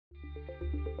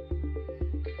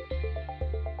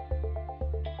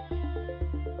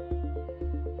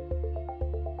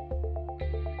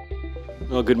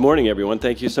Well, good morning, everyone.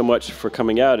 Thank you so much for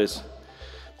coming out. As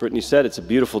Brittany said, it's a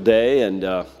beautiful day, and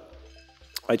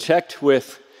I checked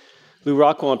with Lou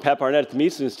Rockwell and Pat Barnett at the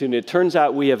Mises Institute, and it turns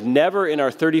out we have never in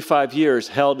our 35 years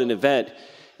held an event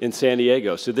in San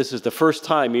Diego. So this is the first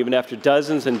time, even after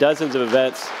dozens and dozens of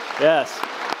events. Yes.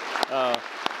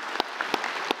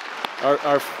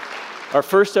 Our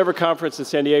first ever conference in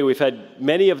San Diego. We've had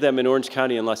many of them in Orange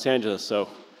County and Los Angeles, so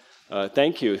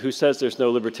thank you. Who says there's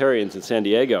no libertarians in San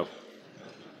Diego?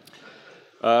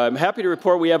 I'm happy to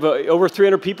report we have over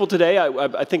 300 people today.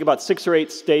 I think about 6 or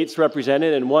 8 states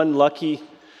represented, and one lucky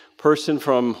person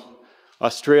from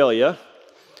Australia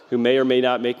who may or may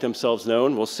not make themselves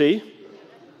known. We'll see.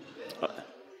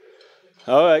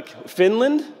 All right,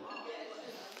 Finland?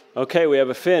 Okay, we have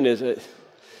a Finn.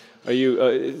 Are you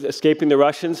escaping the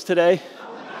Russians today?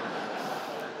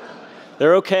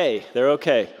 They're okay. They're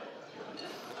okay.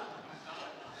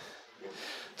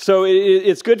 So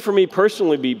it's good for me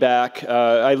personally to be back.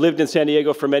 I lived in San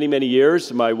Diego for many, many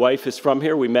years. My wife is from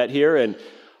here. We met here, and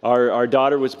our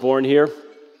daughter was born here.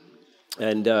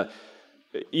 And,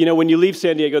 you know, when you leave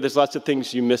San Diego, there's lots of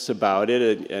things you miss about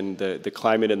it, and the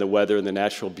climate and the weather and the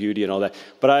natural beauty and all that.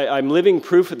 But I'm living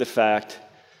proof of the fact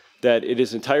that it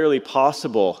is entirely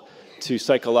possible to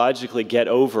psychologically get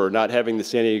over not having the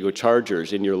San Diego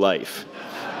Chargers in your life.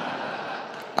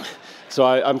 So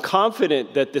I'm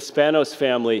confident that the Spanos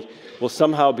family will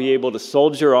somehow be able to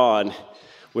soldier on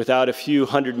without a few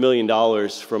 $100 million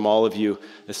from all of you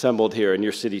assembled here in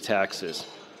your city taxes.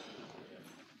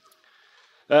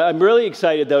 I'm really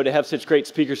excited, though, to have such great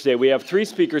speakers today. We have 3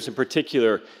 speakers in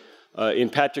particular, in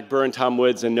Patrick Byrne, Tom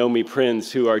Woods, and Nomi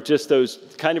Prinz, who are just those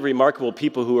kind of remarkable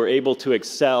people who are able to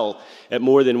excel at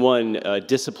more than one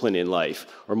discipline in life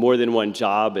or more than one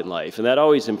job in life. And that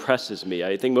always impresses me.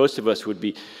 I think most of us would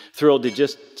be thrilled to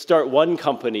just start one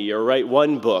company or write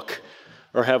one book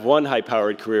or have one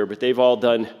high-powered career, but they've all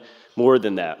done more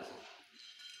than that.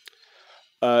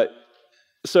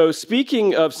 So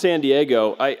speaking of San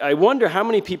Diego, I wonder how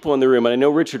many people in the room, and I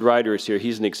know Richard Ryder is here,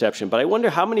 he's an exception, but I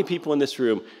wonder how many people in this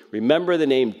room remember the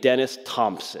name Dennis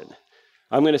Thompson.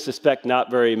 I'm going to suspect not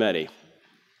very many.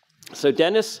 So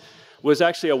Dennis was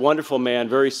actually a wonderful man,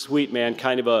 very sweet man,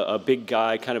 kind of a big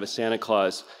guy, kind of a Santa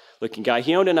Claus-looking guy.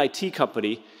 He owned an IT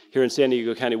company here in San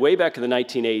Diego County way back in the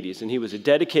 1980s, and he was a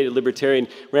dedicated libertarian,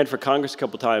 ran for Congress a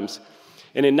couple times.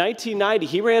 And in 1990,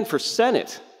 he ran for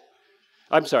Senate.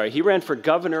 I'm sorry, he ran for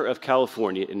governor of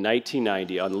California in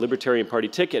 1990 on the Libertarian Party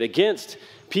ticket against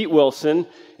Pete Wilson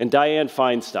and Dianne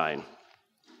Feinstein.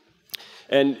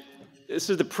 And this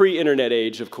is the pre-internet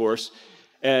age, of course,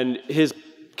 and his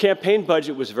campaign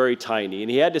budget was very tiny, and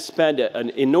he had to spend an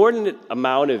inordinate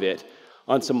amount of it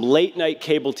on some late-night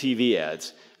cable TV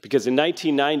ads, because in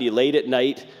 1990, late at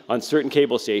night on certain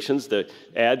cable stations, the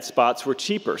ad spots were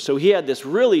cheaper. So he had this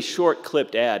really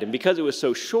short-clipped ad, and because it was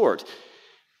so short,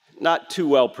 not too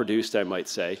well produced, I might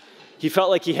say, he felt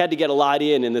like he had to get a lot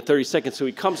in the 30 seconds. So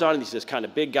he comes on and he's this kind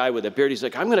of big guy with a beard. He's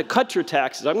like, I'm going to cut your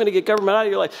taxes. I'm going to get government out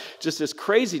of your life. Just this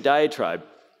crazy diatribe.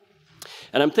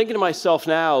 And I'm thinking to myself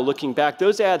now, looking back,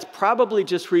 those ads probably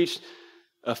just reached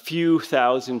a few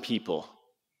thousand people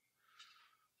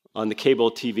on the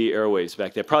cable TV airwaves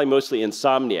back then, probably mostly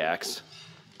insomniacs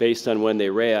based on when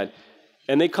they ran.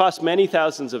 And they cost many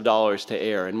thousands of dollars to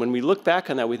air. And when we look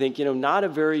back on that, we think, you know, not a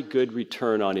very good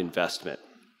return on investment.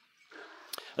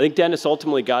 I think Dennis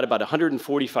ultimately got about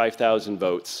 145,000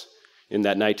 votes in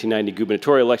that 1990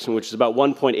 gubernatorial election, which is about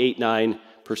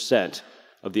 1.89%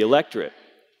 of the electorate.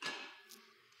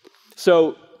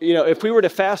 So, you know, if we were to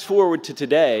fast forward to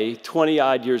today,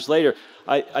 20-odd years later,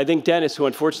 I think Dennis, who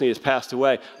unfortunately has passed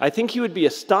away, I think he would be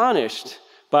astonished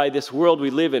by this world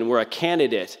we live in where a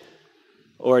candidate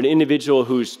or an individual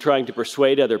who's trying to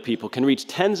persuade other people can reach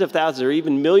tens of thousands or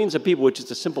even millions of people with just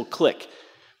a simple click,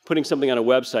 putting something on a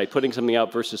website, putting something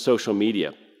out versus social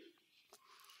media,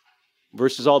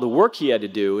 versus all the work he had to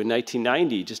do in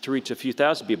 1990 just to reach a few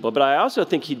thousand people. But I also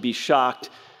think he'd be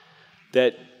shocked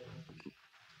that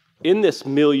in this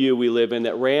milieu we live in,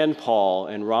 that Rand Paul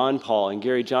and Ron Paul and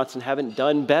Gary Johnson haven't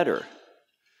done better.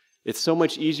 It's so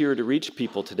much easier to reach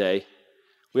people today.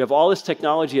 We have all this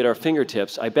technology at our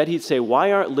fingertips. I bet he'd say,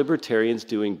 why aren't libertarians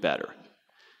doing better?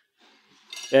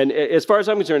 And as far as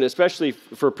I'm concerned, especially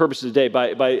for purposes today,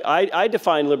 I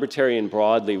define libertarian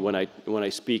broadly when I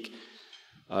speak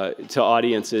to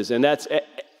audiences, and that's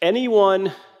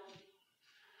anyone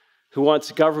who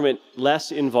wants government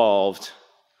less involved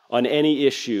on any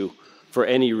issue for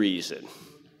any reason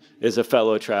is a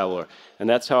fellow traveler. And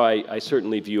that's how I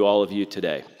certainly view all of you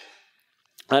today.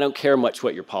 I don't care much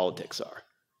what your politics are.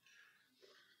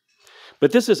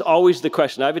 But this is always the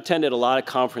question. I've attended a lot of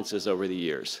conferences over the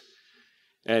years.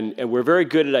 And we're very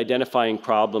good at identifying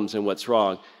problems and what's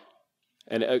wrong.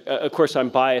 And of course, I'm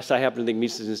biased. I happen to think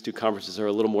Mises Institute conferences are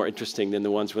a little more interesting than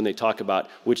the ones when they talk about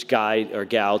which guy or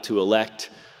gal to elect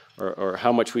or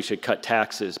how much we should cut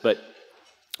taxes. But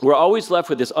we're always left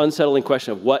with this unsettling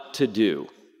question of what to do.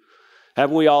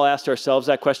 Haven't we all asked ourselves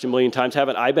that question a million times?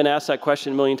 Haven't I been asked that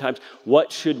question a million times?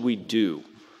 What should we do?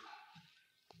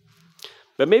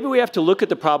 But maybe we have to look at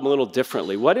the problem a little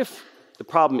differently. What if the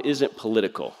problem isn't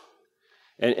political?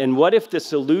 And what if the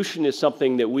solution is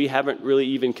something that we haven't really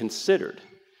even considered?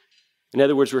 In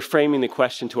other words, we're framing the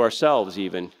question to ourselves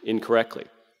even incorrectly.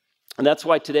 And that's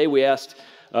why today we asked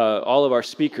all of our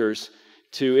speakers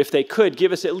to, if they could,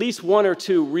 give us at least one or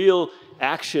two real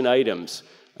action items,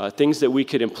 things that we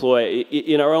could employ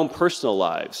in our own personal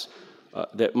lives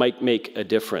that might make a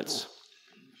difference.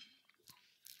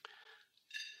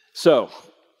 So,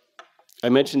 I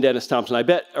mentioned Dennis Thompson. I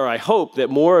bet, or I hope, that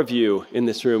more of you in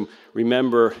this room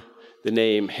remember the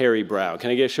name Harry Browne. Can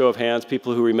I get a show of hands,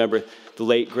 people who remember the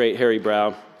late, great Harry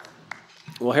Browne?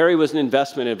 Well, Harry was an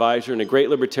investment advisor and a great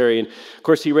libertarian. Of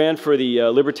course, he ran for the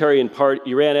Libertarian Party.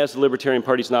 He ran as the Libertarian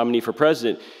Party's nominee for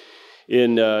president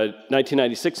in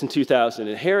 1996 and 2000.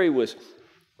 And Harry was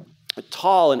a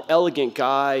tall and elegant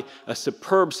guy, a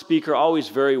superb speaker, always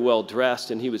very well dressed,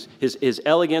 and his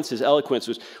elegance, his eloquence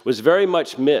was very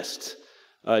much missed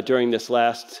during this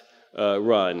last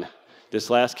run, this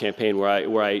last campaign,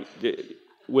 where I,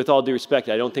 with all due respect,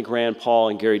 I don't think Rand Paul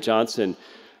and Gary Johnson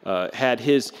had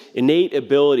his innate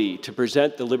ability to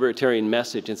present the libertarian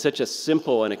message in such a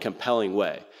simple and a compelling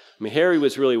way. I mean, Harry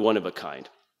was really one of a kind.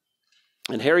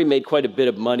 And Harry made quite a bit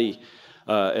of money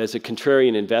as a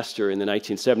contrarian investor in the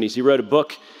 1970s. He wrote a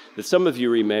book that some of you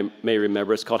may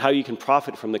remember. It's called How You Can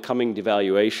Profit from the Coming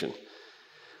Devaluation.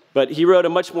 But he wrote a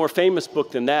much more famous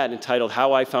book than that entitled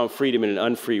How I Found Freedom in an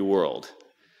Unfree World.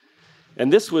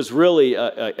 And this was really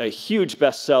a huge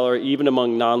bestseller, even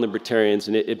among non-libertarians,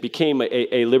 and it became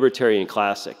a libertarian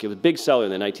classic. It was a big seller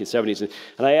in the 1970s.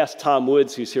 And I asked Tom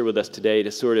Woods, who's here with us today,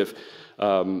 to sort of,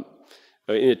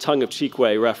 in a tongue-of-cheek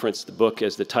way, reference the book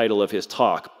as the title of his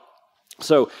talk.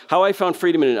 So How I Found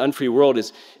Freedom in an Unfree World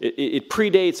it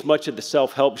predates much of the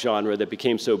self-help genre that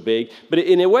became so big, but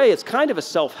in a way, it's kind of a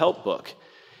self-help book.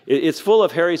 It's full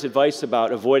of Harry's advice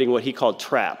about avoiding what he called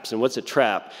traps. And what's a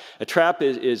trap? A trap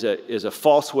is a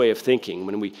false way of thinking.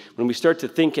 When we start to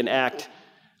think and act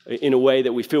in a way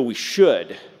that we feel we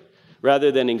should,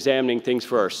 rather than examining things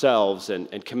for ourselves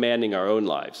and commanding our own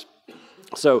lives.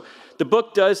 So the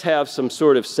book does have some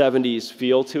sort of 70s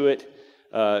feel to it.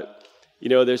 You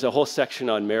know, there's a whole section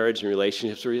on marriage and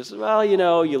relationships where he says, well, you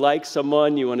know, you like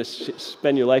someone, you want to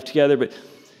spend your life together, but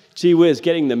gee whiz,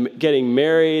 getting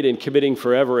married and committing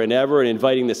forever and ever and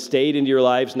inviting the state into your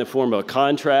lives in the form of a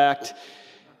contract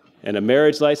and a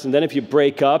marriage license. And then if you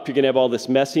break up, you're going to have all this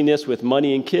messiness with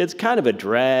money and kids, kind of a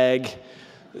drag.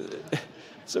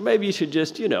 So maybe you should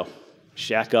just, you know,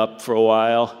 shack up for a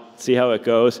while, see how it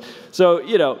goes. So,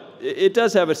 you know, it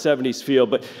does have a 70s feel,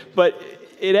 but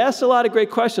it asks a lot of great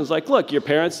questions like, look, your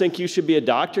parents think you should be a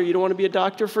doctor. You don't want to be a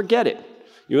doctor? Forget it.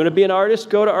 You want to be an artist?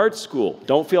 Go to art school.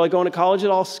 Don't feel like going to college at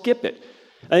all? Skip it.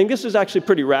 I think this was actually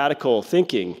pretty radical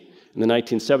thinking in the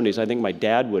 1970s. I think my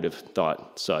dad would have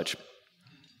thought such.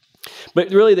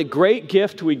 But really, the great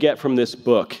gift we get from this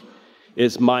book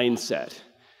is mindset.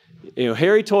 You know,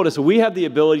 Harry told us we have the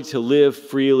ability to live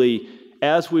freely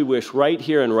as we wish right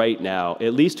here and right now,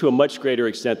 at least to a much greater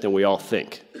extent than we all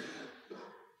think.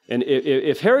 And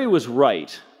if Harry was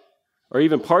right, or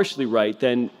even partially right,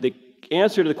 then the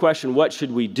answer to the question, what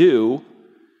should we do,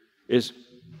 is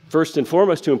first and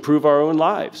foremost to improve our own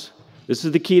lives. This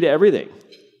is the key to everything.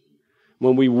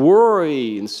 When we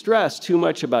worry and stress too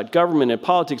much about government and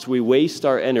politics, we waste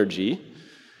our energy,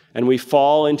 and we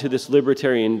fall into this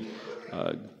libertarian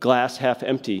glass half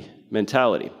empty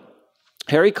mentality.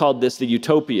 Harry called this the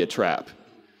utopia trap.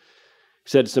 He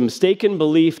said it's a mistaken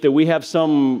belief that we have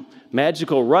some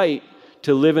magical right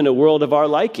to live in a world of our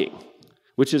liking,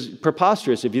 which is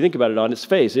preposterous if you think about it on its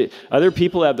face. Other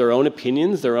people have their own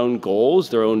opinions, their own goals,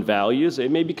 their own values. They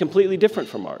may be completely different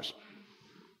from ours.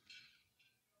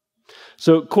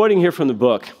 So, quoting here from the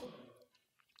book,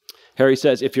 Harry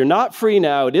says, if you're not free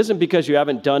now, it isn't because you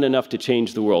haven't done enough to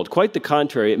change the world. Quite the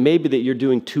contrary, it may be that you're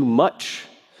doing too much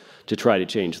to try to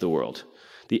change the world.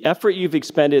 The effort you've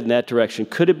expended in that direction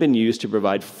could have been used to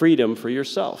provide freedom for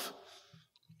yourself.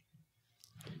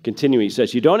 Continuing, he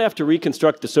says, you don't have to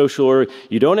reconstruct the social order,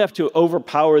 you don't have to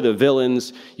overpower the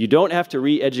villains, you don't have to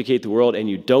re-educate the world, and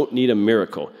you don't need a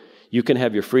miracle. You can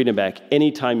have your freedom back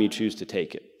anytime you choose to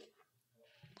take it.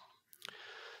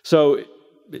 So,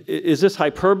 is this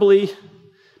hyperbole?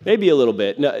 Maybe a little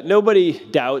bit. No, nobody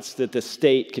doubts that the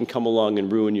state can come along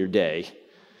and ruin your day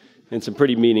in some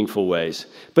pretty meaningful ways.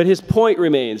 But his point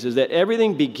remains is that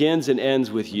everything begins and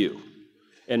ends with you.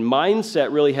 And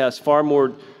mindset really has far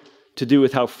more to do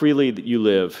with how freely that you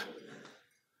live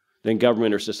than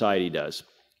government or society does.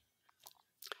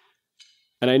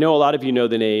 And I know a lot of you know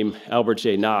the name Albert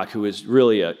J. Nock, who is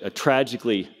really a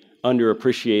tragically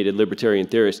underappreciated libertarian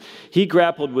theorist. He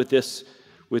grappled with this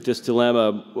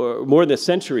dilemma more than a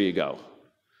century ago.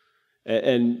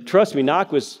 And trust me,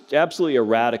 Nock was absolutely a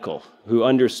radical who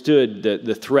understood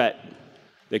the threat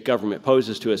that government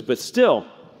poses to us. But still,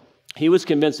 he was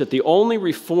convinced that the only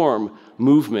reform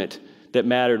movement that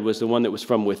mattered was the one that was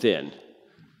from within,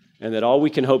 and that all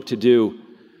we can hope to do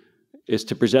is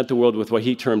to present the world with what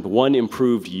he termed one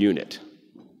improved unit.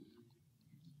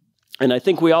 And I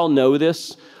think we all know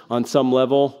this on some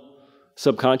level,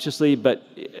 subconsciously, but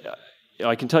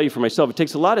I can tell you for myself, it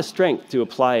takes a lot of strength to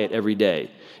apply it every day.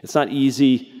 It's not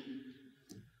easy.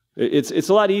 It's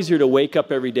a lot easier to wake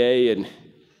up every day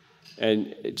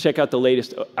and check out the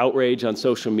latest outrage on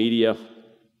social media.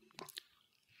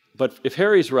 But if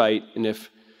Harry's right, and if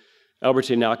Albert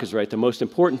J. Nock is right, the most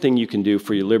important thing you can do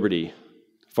for your liberty,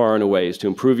 far and away, is to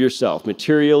improve yourself,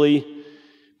 materially,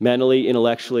 mentally,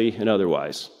 intellectually, and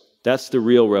otherwise. That's the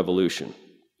real revolution.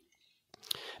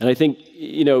 And I think,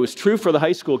 it was true for the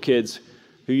high school kids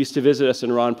who used to visit us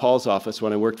in Ron Paul's office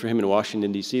when I worked for him in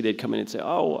Washington, D.C. They'd come in and say,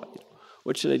 oh,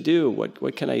 what should I do?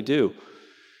 What can I do?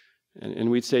 And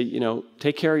we'd say,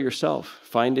 take care of yourself.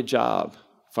 Find a job.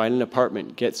 Find an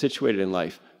apartment. Get situated in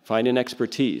life. Find an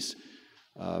expertise.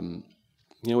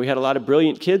 We had a lot of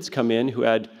brilliant kids come in who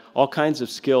had all kinds of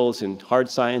skills in hard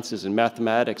sciences and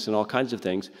mathematics and all kinds of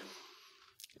things.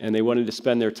 And they wanted to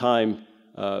spend their time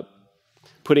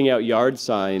putting out yard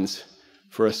signs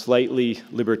for a slightly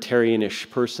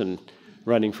libertarianish person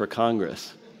running for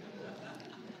Congress.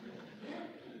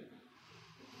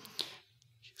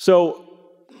 So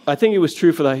I think it was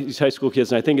true for these high school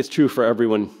kids, and I think it's true for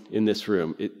everyone in this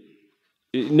room.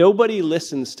 Nobody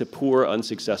listens to poor,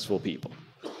 unsuccessful people.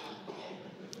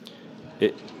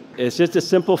 It's just a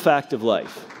simple fact of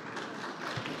life.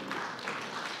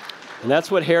 And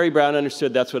that's what Harry Browne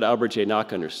understood. That's what Albert J.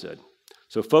 Nock understood.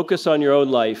 So focus on your own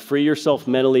life. Free yourself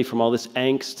mentally from all this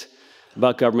angst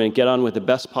about government. And get on with the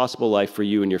best possible life for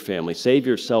you and your family. Save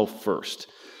yourself first.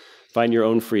 Find your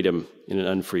own freedom in an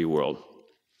unfree world.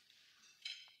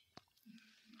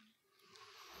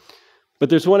 But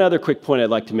there's one other quick point I'd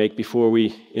like to make before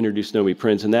we introduce Nomi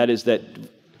Prinz, and that is that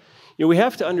we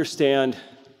have to understand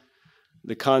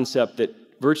the concept that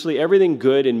virtually everything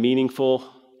good and meaningful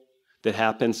that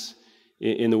happens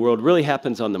in the world really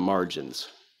happens on the margins.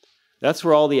 That's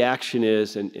where all the action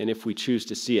is, and if we choose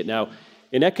to see it. Now,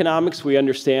 in economics, we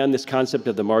understand this concept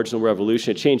of the marginal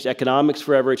revolution. It changed economics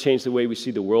forever. It changed the way we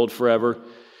see the world forever.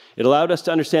 It allowed us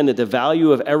to understand that the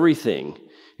value of everything,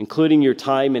 including your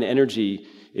time and energy,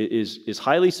 is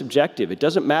highly subjective. It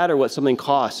doesn't matter what something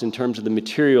costs in terms of the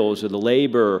materials or the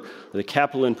labor or the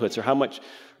capital inputs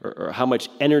or how much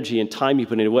energy and time you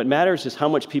put into it. What matters is how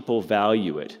much people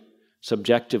value it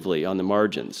subjectively on the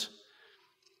margins.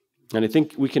 And I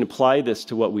think we can apply this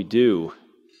to what we do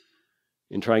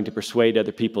in trying to persuade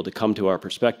other people to come to our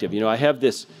perspective. I have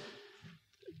this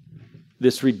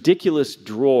ridiculous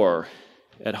drawer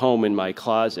at home in my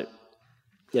closet.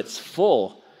 It's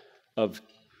full of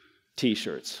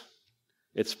T-shirts.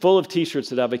 It's full of T-shirts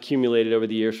that I've accumulated over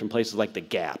the years from places like The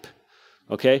Gap,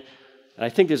 okay? And I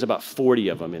think there's about 40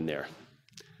 of them in there.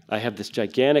 I have this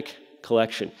gigantic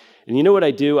collection. And you know what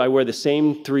I do? I wear the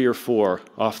same 3 or 4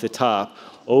 off the top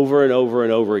over and over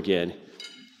and over again,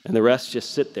 and the rest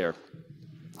just sit there.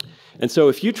 And so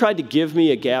if you tried to give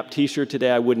me a Gap T-shirt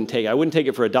today, I wouldn't take it. I wouldn't take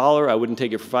it for $1. I wouldn't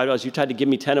take it for $5. You tried to give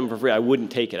me 10 of them for free, I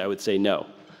wouldn't take it. I would say no.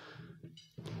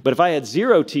 But if I had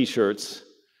 0 T-shirts,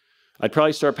 I'd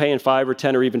probably start paying $5 or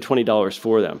 $10 or even $20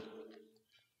 for them.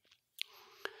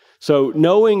 So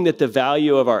knowing that the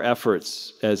value of our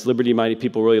efforts as liberty-minded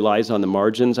people really lies on the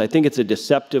margins, I think it's a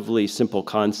deceptively simple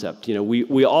concept.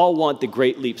 We all want the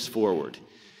great leaps forward.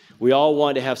 We all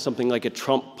want to have something like a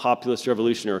Trump populist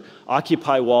revolution or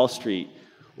Occupy Wall Street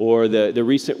or the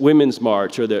recent Women's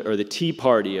March or the Tea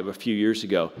Party of a few years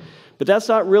ago. But that's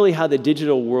not really how the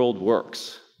digital world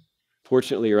works,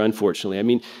 fortunately or unfortunately. I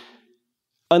mean,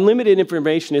 unlimited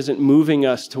information isn't moving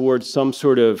us towards some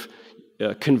sort of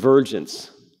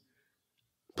convergence,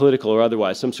 political or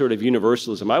otherwise, some sort of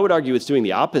universalism. I would argue it's doing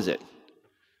the opposite.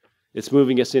 It's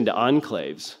moving us into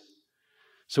enclaves.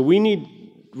 So we need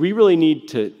we really need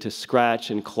to scratch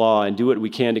and claw and do what we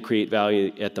can to create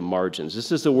value at the margins.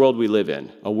 This is the world we live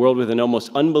in, a world with an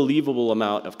almost unbelievable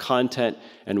amount of content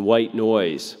and white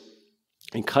noise.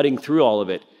 And cutting through all of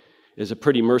it is a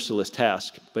pretty merciless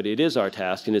task, but it is our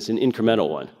task, and it's an incremental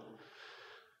one.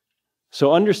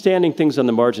 So understanding things on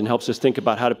the margin helps us think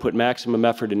about how to put maximum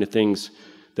effort into things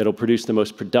that will produce the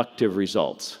most productive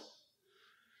results.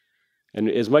 And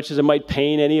as much as it might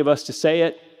pain any of us to say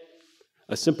it,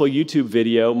 a simple YouTube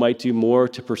video might do more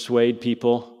to persuade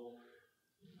people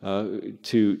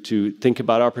to think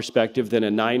about our perspective than a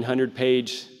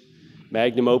 900-page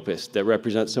magnum opus that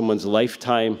represents someone's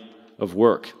lifetime of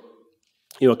work.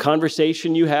 You know, a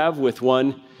conversation you have with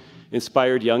one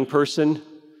inspired young person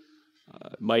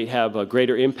might have a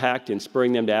greater impact in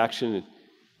spurring them to action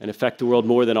and affect the world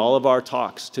more than all of our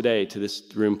talks today to this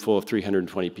room full of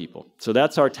 320 people. So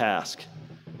that's our task,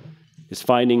 is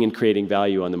finding and creating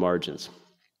value on the margins.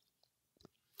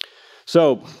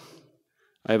 So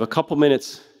I have a couple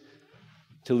minutes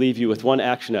to leave you with one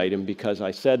action item, because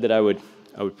I said that I would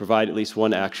provide at least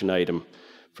one action item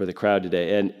for the crowd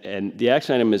today. And the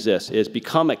action item is this, is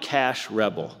become a cash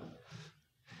rebel.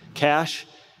 Cash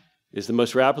is the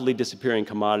most rapidly disappearing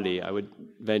commodity, I would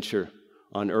venture,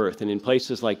 on Earth. And in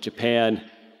places like Japan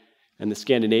and the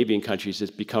Scandinavian countries,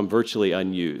 it's become virtually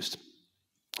unused.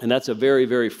 And that's a very,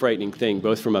 very frightening thing,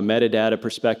 both from a metadata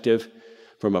perspective,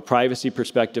 from a privacy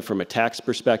perspective, from a tax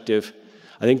perspective.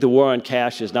 I think the war on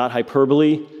cash is not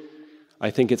hyperbole.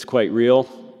 I think it's quite real.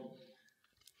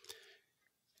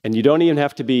 And you don't even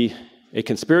have to be a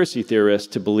conspiracy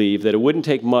theorist to believe that it wouldn't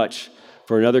take much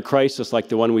for another crisis like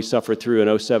the one we suffered through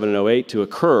in 07 and 08 to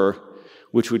occur,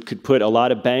 which could put a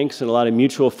lot of banks and a lot of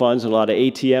mutual funds and a lot of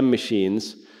ATM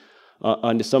machines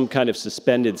onto some kind of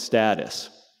suspended status.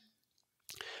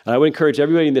 And I would encourage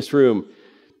everybody in this room,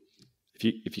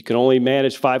 if you can only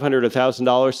manage $500 or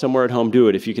 $1,000 somewhere at home, do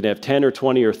it. If you can have 10 or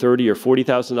 20 or 30 or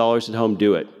 $40,000 at home,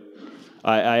 do it.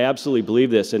 I absolutely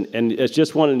believe this, and it's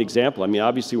just one example. I mean,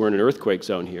 obviously we're in an earthquake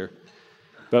zone here,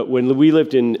 but when we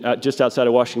lived in just outside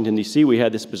of Washington, D.C., we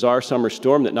had this bizarre summer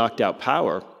storm that knocked out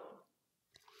power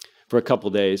for a couple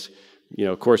days. You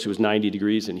know, of course, it was 90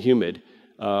 degrees and humid,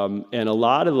 and a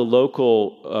lot of the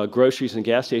local groceries and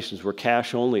gas stations were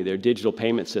cash only. Their digital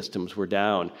payment systems were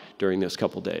down during those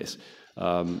couple days.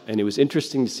 And it was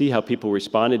interesting to see how people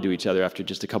responded to each other after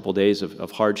just a couple days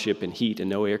of hardship and heat and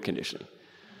no air conditioning.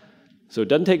 So it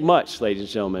doesn't take much, ladies and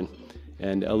gentlemen,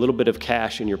 and a little bit of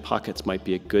cash in your pockets might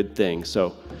be a good thing.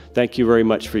 So thank you very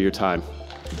much for your time.